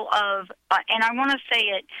level of, and I want to say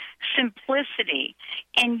it, simplicity,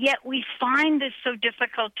 and yet we find this so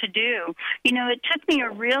difficult to do. You know, it took me a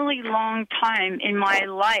really long time in my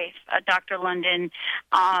life, Dr. London,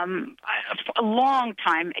 a long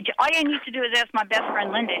time. All you need to do is ask my best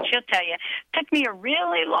friend Linda, and she'll tell you. It took me a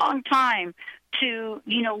really long time to,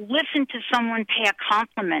 listen to someone pay a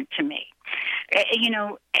compliment to me.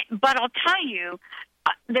 But I'll tell you,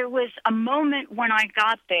 there was a moment when I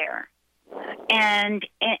got there, and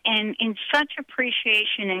in such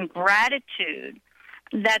appreciation and gratitude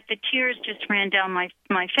that the tears just ran down my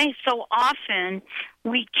face. So often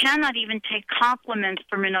we cannot even take compliments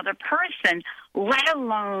from another person, let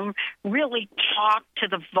alone really talk to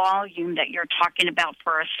the volume that you're talking about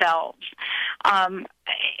for ourselves.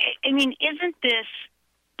 Isn't this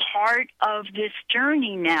part of this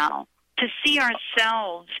journey now? To see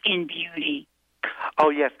ourselves in beauty.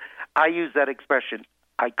 Oh, yes. I use that expression.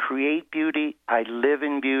 I create beauty, I live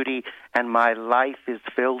in beauty, and my life is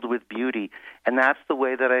filled with beauty. And that's the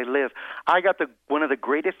way that I live. I got one of the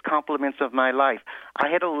greatest compliments of my life. I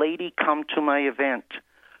had a lady come to my event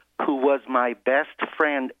who was my best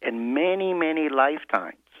friend in many, many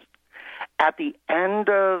lifetimes. At the end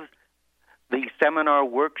of the seminar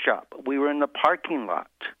workshop, we were in the parking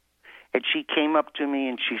lot. And she came up to me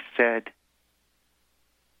and she said,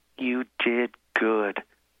 "You did good.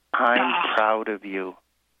 I'm proud of you."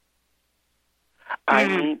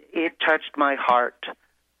 It touched my heart.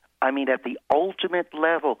 At the ultimate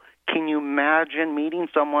level, can you imagine meeting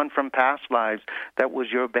someone from past lives that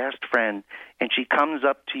was your best friend, and she comes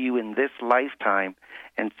up to you in this lifetime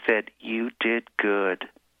and said, "You did good.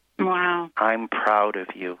 Wow. I'm proud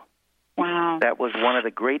of you." Wow. That was one of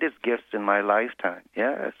the greatest gifts in my lifetime.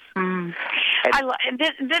 Yes.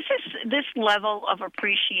 This level of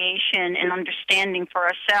appreciation and understanding for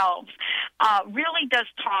ourselves really does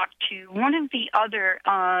talk to one of the other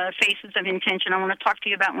faces of intention I want to talk to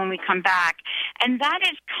you about when we come back, and that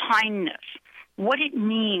is kindness. What it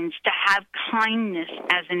means to have kindness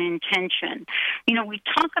as an intention. We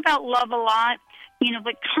talk about love a lot,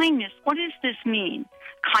 but kindness, what does this mean?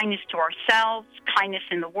 Kindness to ourselves, kindness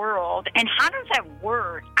in the world, and how does that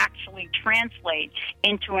word actually translate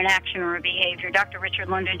into an action or a behavior? Dr. Richard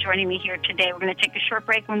London joining me here today. We're going to take a short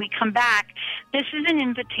break. When we come back, this is an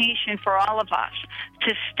invitation for all of us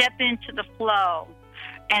to step into the flow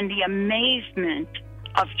and the amazement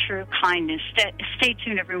of true kindness. Stay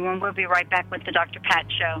tuned, everyone. We'll be right back with the Dr. Pat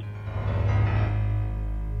Show.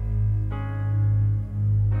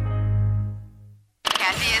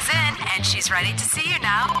 Kathy is in, and she's ready to see you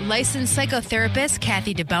now. Licensed psychotherapist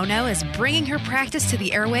Kathy DeBono is bringing her practice to the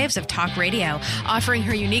airwaves of talk radio, offering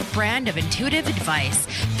her unique brand of intuitive advice.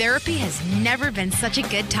 Therapy has never been such a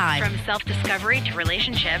good time. From self-discovery to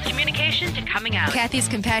relationships, communication to coming out. Kathy's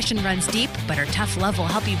compassion runs deep, but her tough love will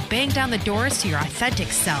help you bang down the doors to your authentic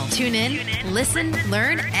self. Tune in, listen,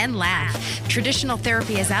 learn, and laugh. Traditional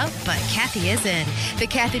therapy is out, but Kathy is in. The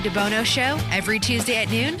Kathy DeBono Show, every Tuesday at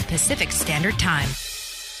noon, Pacific Standard Time.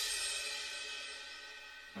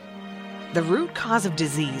 The root cause of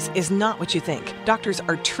disease is not what you think. Doctors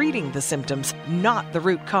are treating the symptoms, not the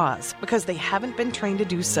root cause, because they haven't been trained to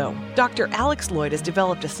do so. Dr. Alex Lloyd has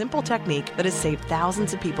developed a simple technique that has saved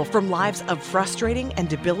thousands of people from lives of frustrating and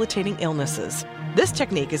debilitating illnesses. This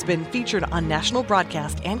technique has been featured on national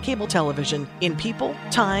broadcast and cable television in People,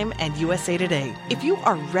 Time, and USA Today. If you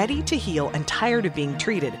are ready to heal and tired of being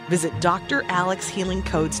treated, visit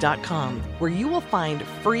dralexhealingcodes.com, where you will find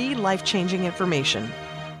free life-changing information.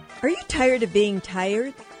 Are you tired of being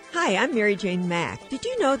tired? Hi, I'm Mary Jane Mack. Did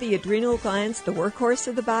you know the adrenal glands, the workhorse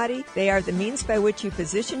of the body? They are the means by which you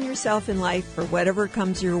position yourself in life for whatever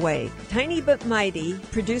comes your way. Tiny but mighty,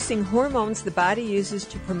 producing hormones the body uses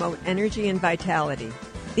to promote energy and vitality.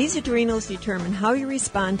 These adrenals determine how you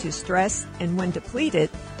respond to stress, and when depleted,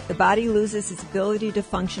 the body loses its ability to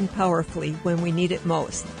function powerfully when we need it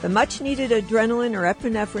most. The much-needed adrenaline or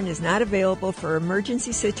epinephrine is not available for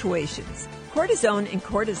emergency situations. Cortisone and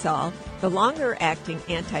cortisol, the longer-acting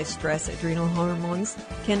anti-stress adrenal hormones,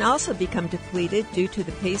 can also become depleted due to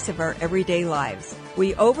the pace of our everyday lives.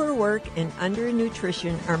 We overwork and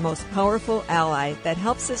undernutrition our most powerful ally that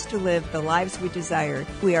helps us to live the lives we desire.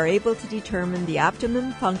 We are able to determine the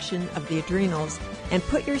optimum function of the adrenals and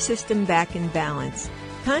put your system back in balance.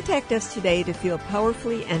 Contact us today to feel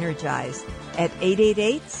powerfully energized at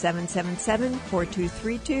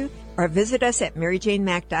 888-777-4232 or visit us at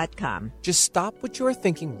MaryJaneMack.com. Just stop what you are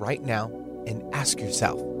thinking right now and ask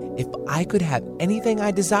yourself, if I could have anything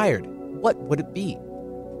I desired, what would it be?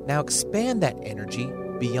 Now expand that energy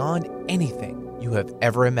beyond anything you have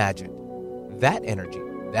ever imagined. That energy,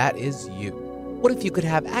 that is you. What if you could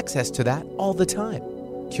have access to that all the time?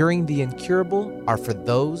 Curing the incurable are for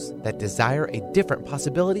those that desire a different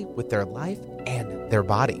possibility with their life and their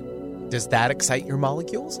body. Does that excite your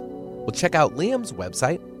molecules? Well, check out Liam's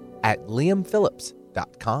website at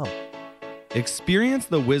liamphillips.com. Experience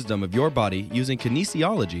the wisdom of your body using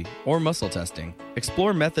kinesiology or muscle testing.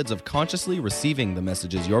 Explore methods of consciously receiving the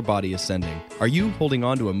messages your body is sending. Are you holding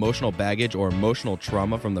on to emotional baggage or emotional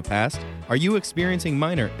trauma from the past? Are you experiencing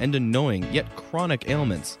minor and annoying yet chronic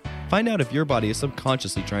ailments? Find out if your body is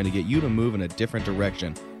subconsciously trying to get you to move in a different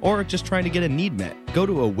direction or just trying to get a need met. Go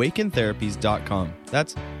to awakentherapies.com.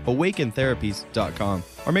 That's awakentherapies.com.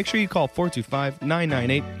 Or make sure you call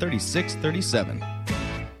 425-998-3637.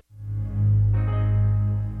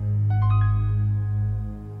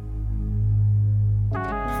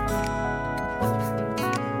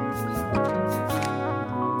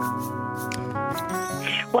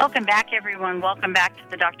 Welcome back, everyone. Welcome back to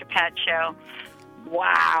the Dr. Pat Show.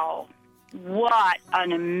 Wow. What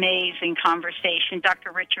an amazing conversation.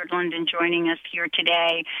 Dr. Richard London joining us here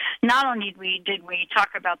today. Not only did we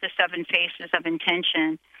talk about the 7 phases of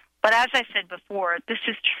intention, but as I said before, this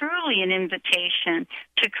is truly an invitation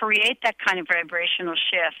to create that kind of vibrational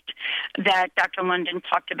shift that Dr. London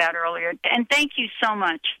talked about earlier. And thank you so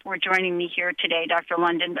much for joining me here today, Dr.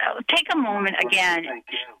 London. Take a moment again. Thank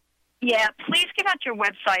you. Yeah, please give out your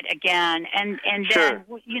website again, and Sure.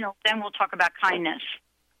 then we'll talk about kindness.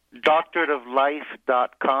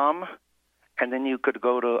 Doctorateoflife.com, and then you could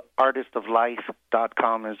go to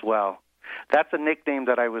artistoflife.com as well. That's a nickname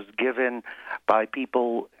that I was given by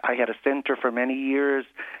people. I had a center for many years,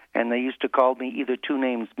 and they used to call me either 2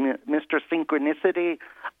 names, Mr. Synchronicity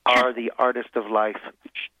or the Artist of Life.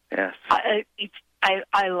 Yes. I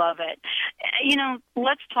love it.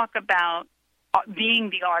 Let's talk about being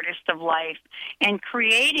the artist of life and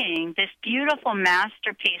creating this beautiful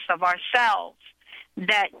masterpiece of ourselves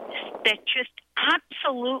that just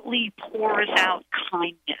absolutely pours out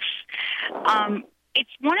kindness.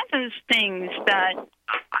 It's one of those things that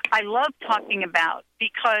I love talking about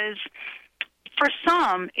because for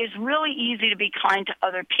some it's really easy to be kind to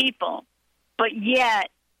other people, but yet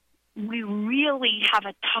we really have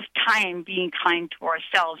a tough time being kind to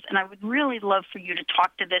ourselves. And I would really love for you to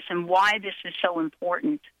talk to this and why this is so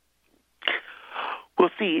important.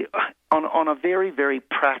 Well, see, on a very, very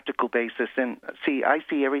practical basis, and I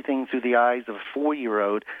see everything through the eyes of a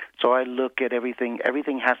 4-year-old, so I look at everything.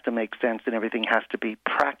 Everything has to make sense, and everything has to be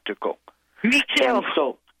practical. Me too. And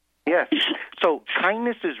so, yes. So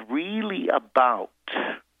kindness is really about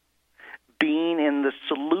being in the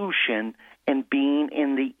solution and being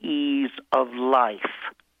in the ease of life.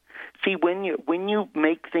 See, when you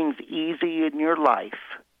make things easy in your life,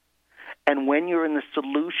 and when you're in the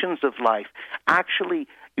solutions of life, actually,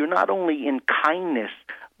 you're not only in kindness,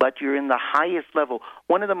 but you're in the highest level.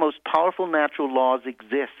 One of the most powerful natural laws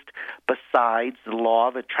exist besides the law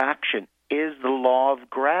of attraction is the law of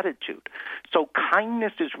gratitude. So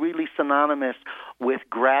kindness is really synonymous with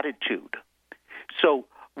gratitude. So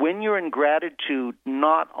when you're in gratitude,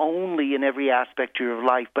 not only in every aspect of your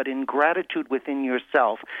life, but in gratitude within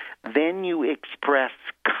yourself, then you express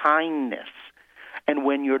kindness. And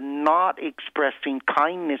when you're not expressing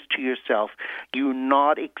kindness to yourself, you're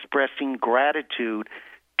not expressing gratitude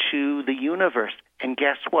to the universe. And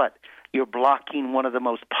guess what? You're blocking one of the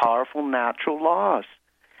most powerful natural laws,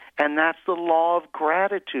 and that's the law of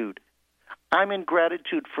gratitude. I'm in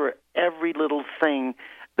gratitude for every little thing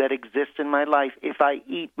that exists in my life. If I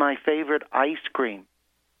eat my favorite ice cream,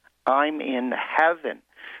 I'm in heaven.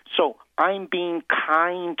 So I'm being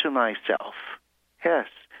kind to myself. Yes.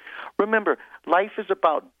 Remember, life is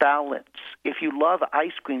about balance. If you love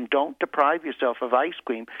ice cream, don't deprive yourself of ice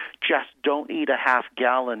cream. Just don't eat a half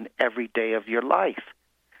gallon every day of your life.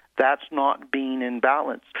 That's not being in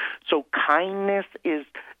balance. So kindness is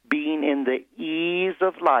being in the ease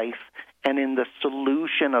of life and in the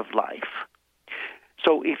solution of life.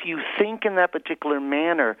 So if you think in that particular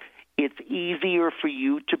manner, it's easier for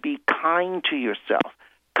you to be kind to yourself.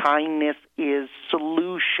 Kindness is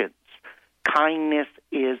solutions. Kindness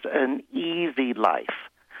is an easy life.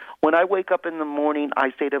 When I wake up in the morning,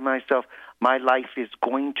 I say to myself, my life is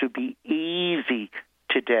going to be easy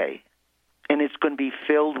today. And it's going to be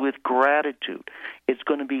filled with gratitude. It's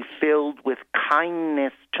going to be filled with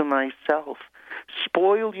kindness to myself.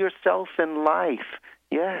 Spoil yourself in life.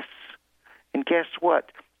 Yes. And guess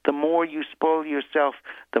what? The more you spoil yourself,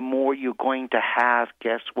 the more you're going to have,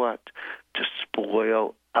 guess what? To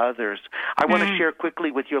spoil others. I want to share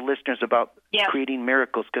quickly with your listeners about creating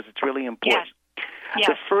miracles because it's really important. Yes.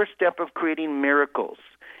 The first step of creating miracles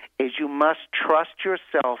is you must trust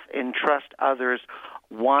yourself and trust others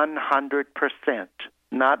 100%,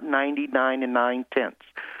 not 99 and 9/10.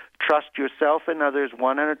 Trust yourself and others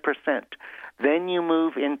 100%. Then you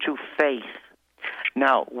move into faith.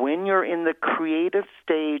 Now, when you're in the creative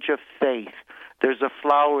stage of faith, there's a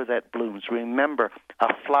flower that blooms. Remember,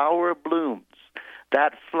 a flower blooms.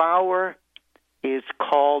 That flower is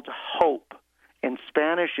called hope. In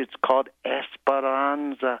Spanish, it's called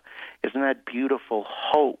esperanza. Isn't that beautiful?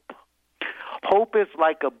 Hope. Hope is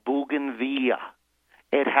like a bougainvillea.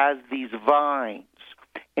 It has these vines,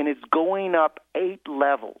 and it's going up 8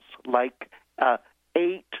 levels, like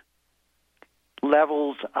 8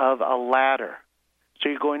 levels of a ladder. So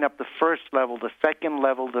you're going up the first level, the second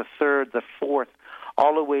level, the third, the fourth,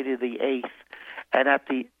 all the way to the 8th. And at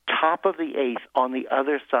the top of the 8th, on the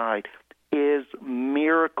other side, is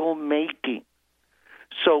miracle making.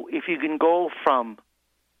 So if you can go from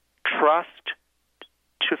trust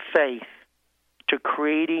to faith to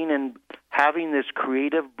creating and having this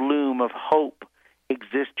creative bloom of hope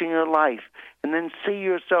exist in your life, and then see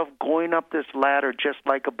yourself going up this ladder just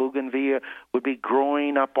like a bougainvillea would be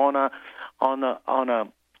growing up on a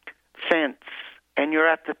fence, and you're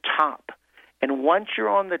at the top. And once you're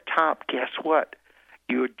on the top, guess what?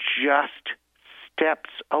 You're just steps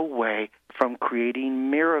away from creating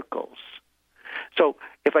miracles. So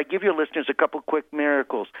if I give your listeners a couple quick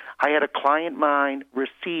miracles, I had a client of mine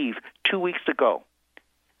receive 2 weeks ago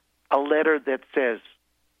a letter that says,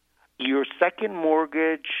 your second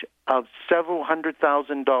mortgage of several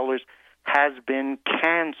 $100,000 has been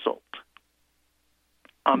canceled.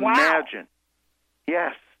 Imagine. Wow.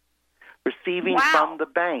 Yes. Receiving from the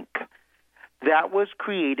bank. That was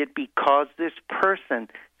created because this person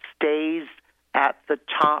stays at the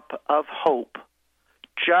top of hope.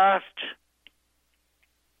 Just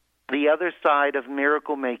the other side of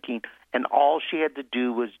miracle making, and all she had to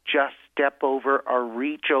do was just step over or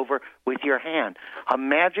reach over with your hand.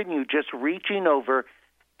 Imagine you just reaching over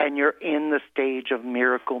and you're in the stage of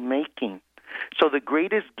miracle making. So the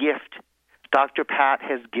greatest gift Dr. Pat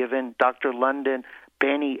has given, Dr. London,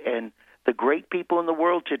 Benny, and the great people in the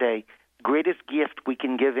world today, greatest gift we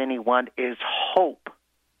can give anyone is hope.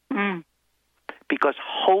 Because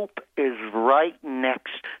hope is right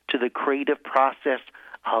next to the creative process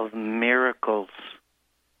of miracles.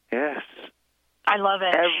 Yes. I love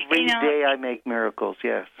it. Every day I make miracles,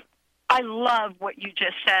 yes. I love what you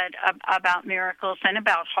just said about miracles and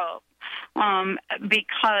about hope,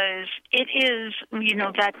 because it is,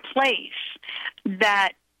 that place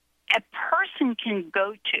that a person can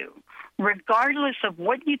go to, regardless of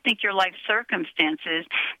what you think your life circumstances.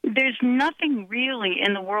 There's nothing really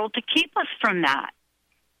in the world to keep us from that.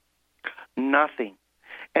 Nothing.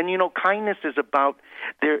 And, kindness is about,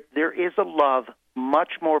 there is a love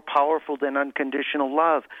much more powerful than unconditional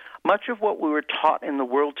love. Much of what we were taught in the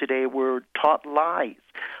world today, we're taught lies.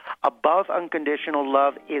 Above unconditional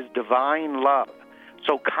love is divine love.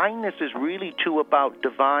 So kindness is really too about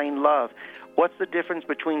divine love. What's the difference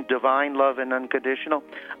between divine love and unconditional?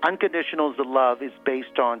 Unconditional love is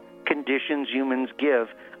based on conditions humans give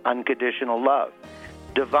unconditional love.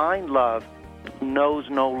 Divine love knows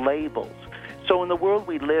no labels. So in the world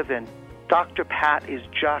we live in, Dr. Pat is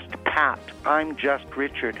just Pat. I'm just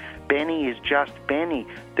Richard. Benny is just Benny.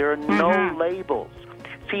 There are no labels.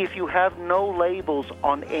 See, if you have no labels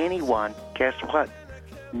on anyone, guess what?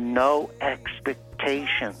 No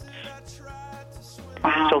expectations.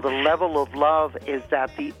 So the level of love is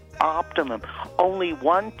at the optimum. Only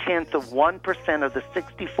 0.1% of the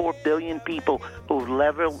 64 billion people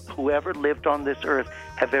who ever lived on this earth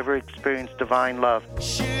have ever experienced divine love.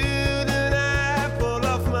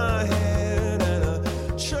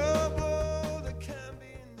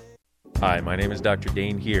 Hi, my name is Dr.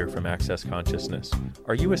 Dane here from Access Consciousness.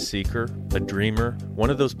 Are you a seeker, a dreamer,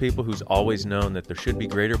 one of those people who's always known that there should be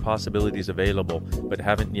greater possibilities available but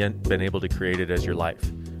haven't yet been able to create it as your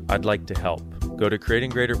life? I'd like to help. Go to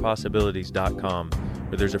creatinggreaterpossibilities.com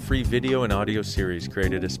where there's a free video and audio series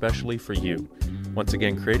created especially for you. Once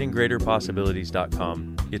again,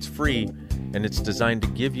 creatinggreaterpossibilities.com. It's free and it's designed to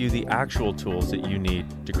give you the actual tools that you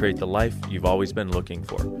need to create the life you've always been looking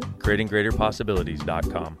for.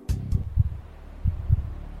 creatinggreaterpossibilities.com.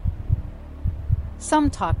 Some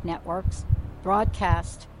talk networks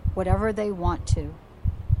broadcast whatever they want to,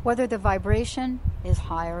 whether the vibration is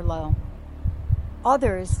high or low.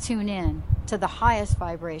 Others tune in to the highest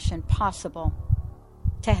vibration possible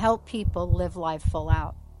to help people live life full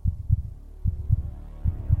out.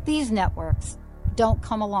 These networks don't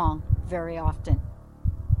come along very often.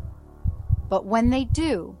 But when they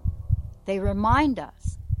do, they remind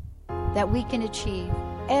us that we can achieve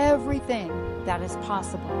everything that is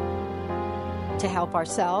possible to help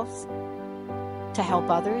ourselves, to help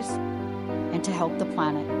others, and to help the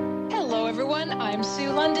planet. Hello, everyone. I'm Sue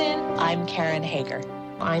London. I'm Karen Hager.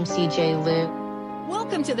 I'm CJ Liu.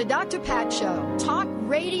 Welcome to the Dr. Pat Show, talk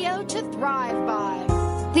radio to thrive by.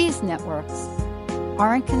 These networks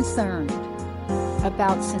aren't concerned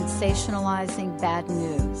about sensationalizing bad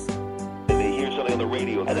news. They hear something on the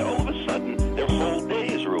radio, and then all of a sudden, their whole day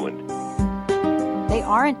is ruined. They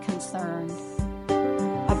aren't concerned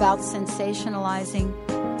about sensationalizing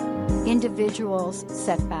individuals'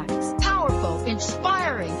 setbacks. Powerful,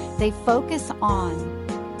 inspiring. They focus on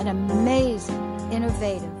an amazing,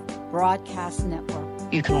 innovative broadcast network.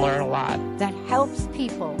 You can learn a lot. That helps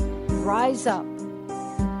people rise up.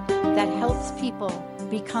 That helps people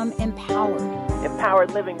become empowered. Empowered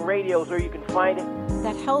Living Radio is where you can find it.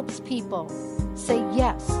 That helps people say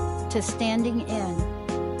yes to standing in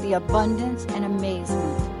the abundance and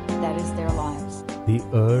amazement that is their lives. The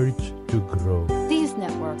urge to grow. These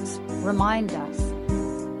networks remind us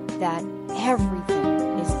that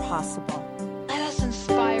everything is possible. Let us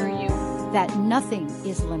inspire you. That nothing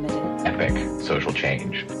is limited. Epic social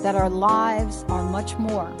change. That our lives are much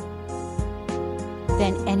more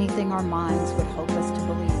than anything our minds would hope us to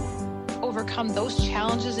believe. Overcome those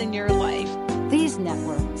challenges in your life. These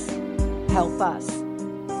networks help us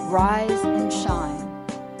rise and shine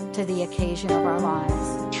to the occasion of our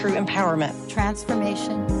lives. True empowerment.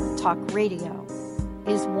 Transformation Talk Radio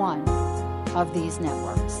is one of these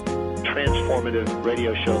networks. Transformative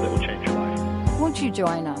radio show that will change your life. Won't you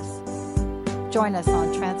join us? Join us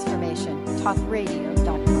on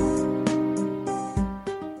TransformationTalkRadio.com.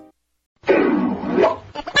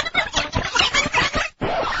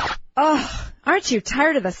 Oh, aren't you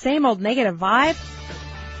tired of the same old negative vibe?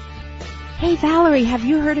 Hey, Valerie, have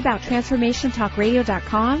you heard about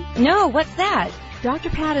TransformationTalkRadio.com? No, what's that? Dr.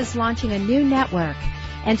 Pat is launching a new network.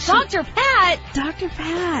 And Dr. Pat? Dr.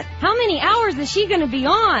 Pat. How many hours is she going to be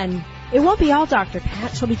on? It won't be all Dr.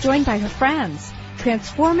 Pat. She'll be joined by her friends,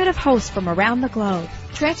 transformative hosts from around the globe.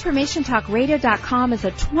 TransformationTalkRadio.com is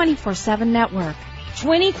a 24/7 network.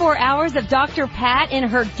 24 hours of Dr. Pat and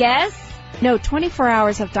her guests? No, 24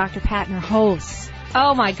 hours of Dr. Pat and her hosts.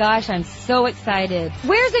 Oh my gosh, I'm so excited.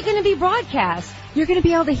 Where's it going to be broadcast? You're going to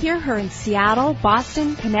be able to hear her in Seattle,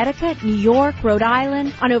 Boston, Connecticut, New York, Rhode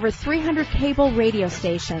Island, on over 300 cable radio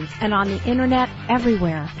stations, and on the internet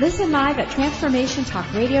everywhere. Listen live at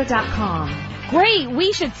TransformationTalkRadio.com. Great,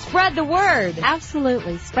 we should spread the word.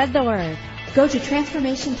 Absolutely, spread the word. Go to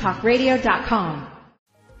TransformationTalkRadio.com.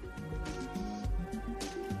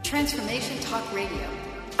 Transformation Talk Radio,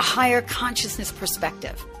 a higher consciousness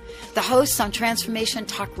perspective. The hosts on Transformation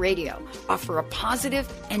Talk Radio offer a positive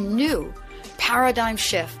and new paradigm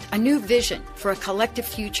shift, a new vision for a collective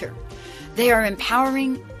future. They are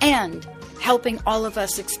empowering and helping all of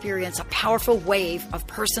us experience a powerful wave of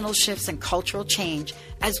personal shifts and cultural change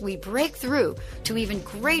as we break through to even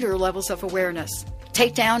greater levels of awareness.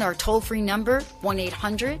 Take down our toll-free number,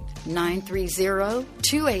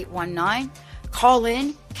 1-800-930-2819. Call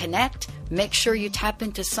in, connect, make sure you tap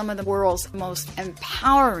into some of the world's most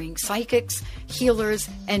empowering psychics, healers,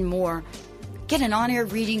 and more. Get an on-air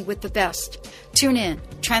reading with the best. Tune in,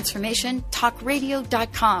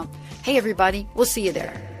 TransformationTalkRadio.com. Hey, everybody, we'll see you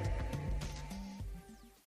there.